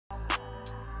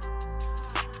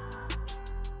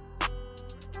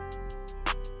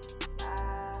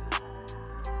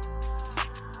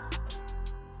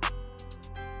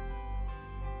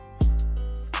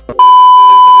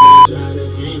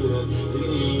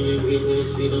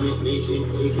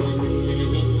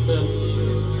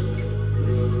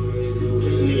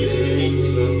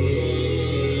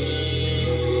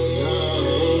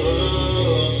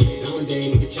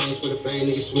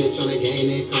Niggas switch on the game,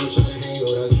 they come try to hang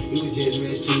with us. You was just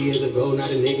rich 2 years ago, not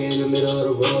a nigga in the middle of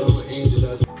the road on an angel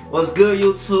dust. What's good,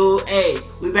 YouTube? Hey,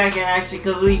 we back in action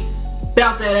because we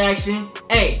bout that action.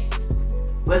 Hey,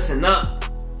 listen up.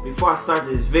 Before I start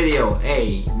this video,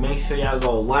 hey, make sure y'all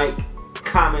go like,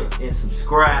 comment, and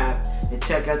subscribe. And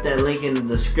check out that link in the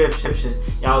description.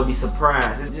 Y'all will be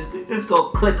surprised. Just go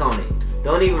click on it.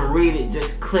 Don't even read it,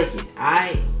 just click it.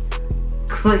 Alright?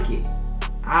 Click it.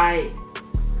 Alright?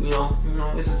 You know,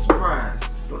 it's a surprise.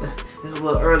 It's a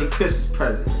little early Christmas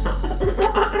present.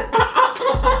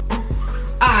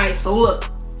 Alright, so look.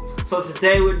 So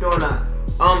today we're doing an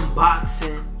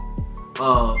unboxing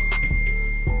of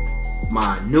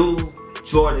my new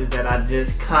Jordans that I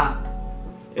just copped.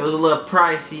 It was a little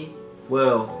pricey.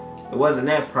 Well, it wasn't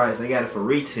that price. I got it for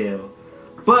retail.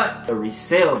 But the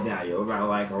resale value around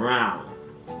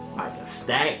like a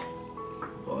stack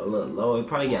or a little lower. It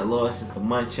probably got lower since the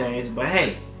month changed. But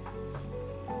hey,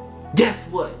 guess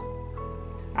what?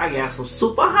 I got some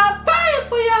super hot fire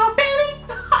for y'all, baby.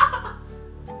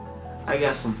 I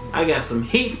got some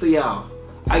heat for y'all.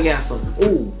 I got some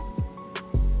ooh.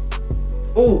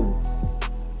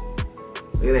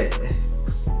 Look at that.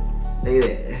 Look at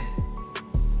that.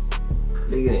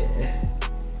 Look at that.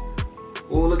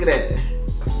 Ooh, look at that.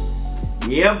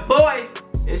 Yeah, boy.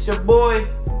 It's your boy.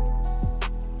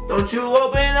 Don't you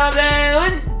open up that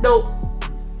window.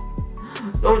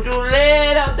 Don't you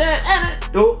let out that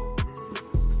antidote.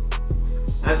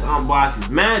 That's unboxing.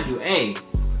 Mind you, hey,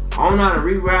 I don't know how to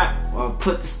rewrap or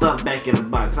put the stuff back in the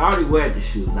box. I already wear the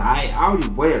shoes, alright? I already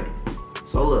wear them.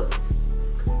 So look.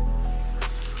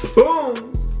 Boom!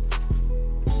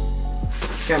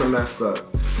 Kinda messed up.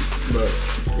 But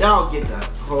y'all get the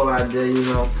whole idea, you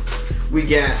know. We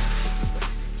got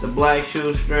the black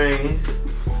shoestrings.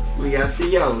 We got the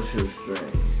yellow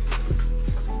shoestrings.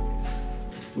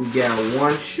 We got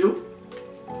one shoe.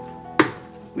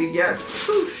 We got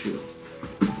two shoes.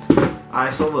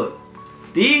 Alright, so look.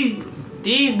 These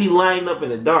be lighting up in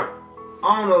the dark.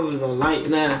 I don't know if it's gonna light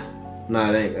now.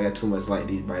 Nah, they ain't. I got too much light,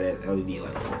 these bright ass LED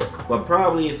lights. But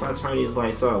probably if I turn these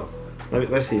lights off.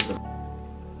 Let's see some.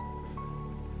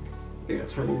 Yeah,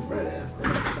 turn these bright ass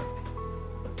down.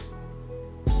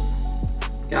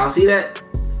 Y'all see that?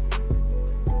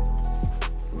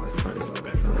 Let's turn this all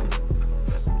back on.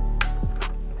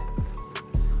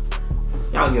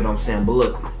 Y'all get what I'm saying, but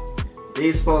look.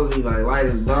 These supposed to be like light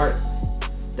in the dark.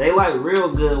 They like real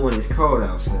good when it's cold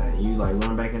outside. You like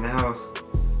run back in the house.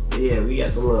 But yeah, we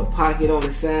got the little pocket on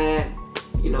the side.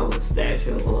 You know, the stash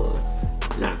of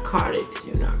narcotics.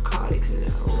 Your narcotics in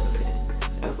there.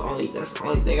 That's the only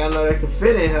thing I know that can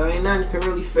fit in her. Ain't nothing can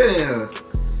really fit in her.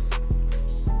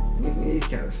 These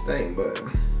kind of stink, but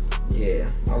yeah,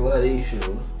 I love these shoes.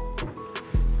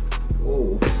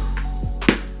 Whoa.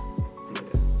 Look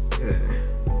at that.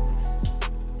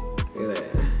 Look at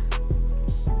that.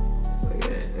 Look at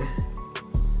that.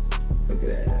 Look at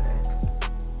that.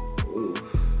 Ooh.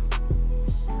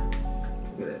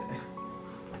 Look at that.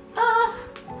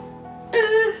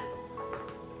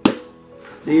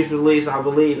 These released, I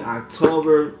believe,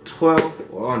 October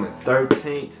 12th or on the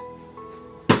 13th.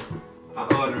 I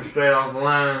ordered them straight off the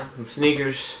line from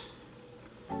sneakers.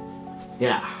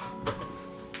 Yeah.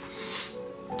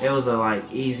 It was a like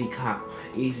easy cop,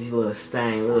 easy little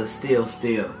stain, little steal.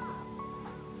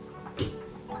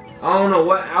 I don't know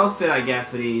what outfit I got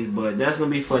for these, but that's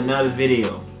gonna be for another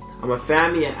video. I'ma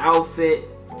find me an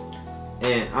outfit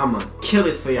and I'ma kill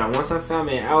it for y'all. Once I find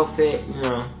me an outfit, you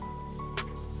know,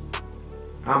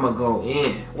 I'ma go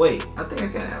in. Wait, I think I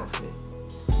got an outfit.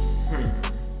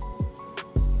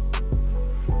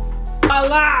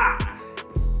 Voila!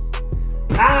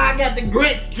 I got the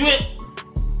grit drip.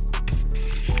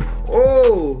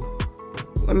 Oh,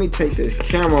 let me take this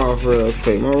camera off real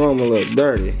quick. My room a little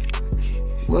dirty.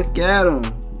 Look at him.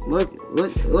 Look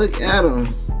at him.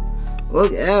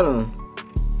 Look at him.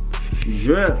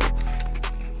 Drip.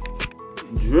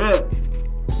 Drip.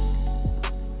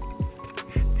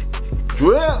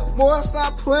 Drip. Boy,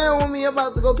 stop playing with me. I'm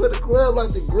about to go to the club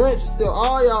like the Grinch. Steal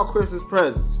all y'all Christmas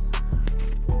presents.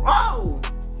 Oh!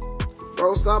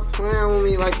 Bro, stop playing with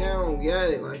me like I don't get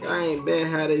it. Like I ain't been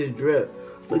had this drip.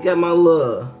 Look at my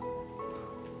love.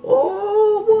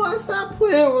 Oh, boy, stop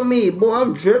playing with me. Boy,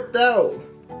 I'm dripped out.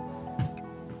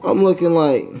 I'm looking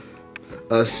like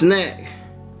a snack.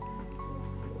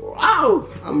 Wow!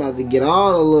 I'm about to get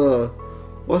all the love.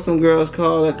 What's some girls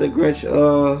call at the Grinch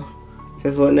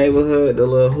his little neighborhood, the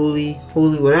little hoolie,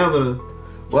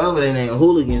 whatever they name,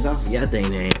 hooligans. I forgot their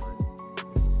name.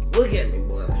 Look at me,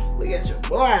 boy. Look at your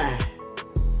boy.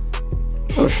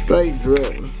 I'm straight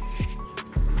drip.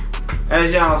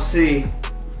 As y'all see,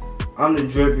 I'm the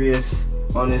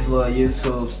drippiest on this little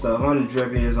YouTube stuff. I'm the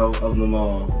drippiest of them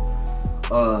all.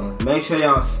 Make sure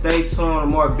y'all stay tuned for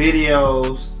more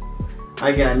videos.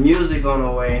 I got music on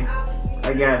the way.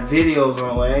 I got videos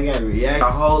on the way. I got react. A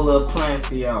whole little plan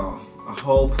for y'all. A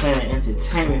whole plan of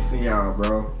entertainment for y'all,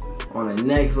 bro. On the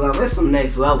next level. It's some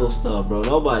next level stuff, bro.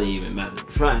 Nobody even about to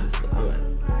try this stuff. I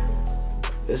mean,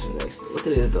 this some next. Look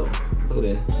at this though. Look at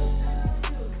this.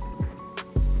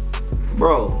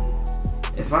 Bro,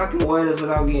 if I can wear this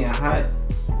without getting hot,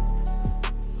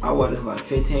 I wear this like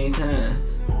 15 times.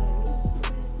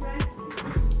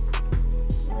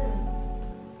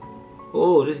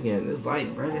 Oh, this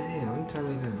light bright as hell. Let me turn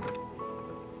this down.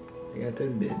 I got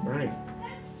this bit bright.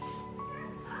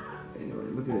 Anyway,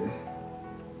 look at this.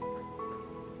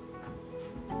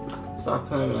 Stop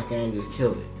playing like I ain't just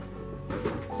killed it.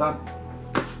 Stop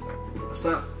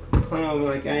playing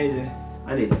like I ain't just.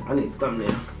 I need a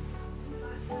thumbnail.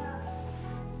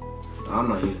 No, I'm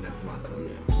not using that for my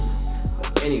thumbnail.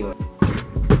 But anyway,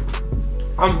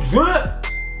 I'm drip.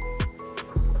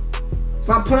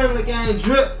 Stop playing like I ain't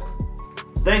drip.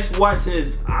 Thanks for watching this.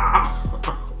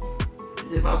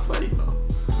 This is not funny, bro.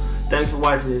 Thanks for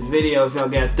watching this video. If y'all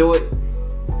got through it,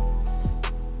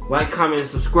 like, comment, and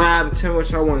subscribe, and tell me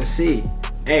what y'all want to see.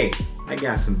 Hey, I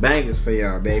got some bangers for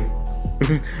y'all, baby.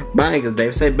 Bangers,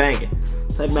 baby. Say banging.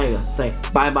 Say banger. Say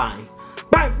bye-bye.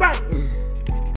 Bye-bye.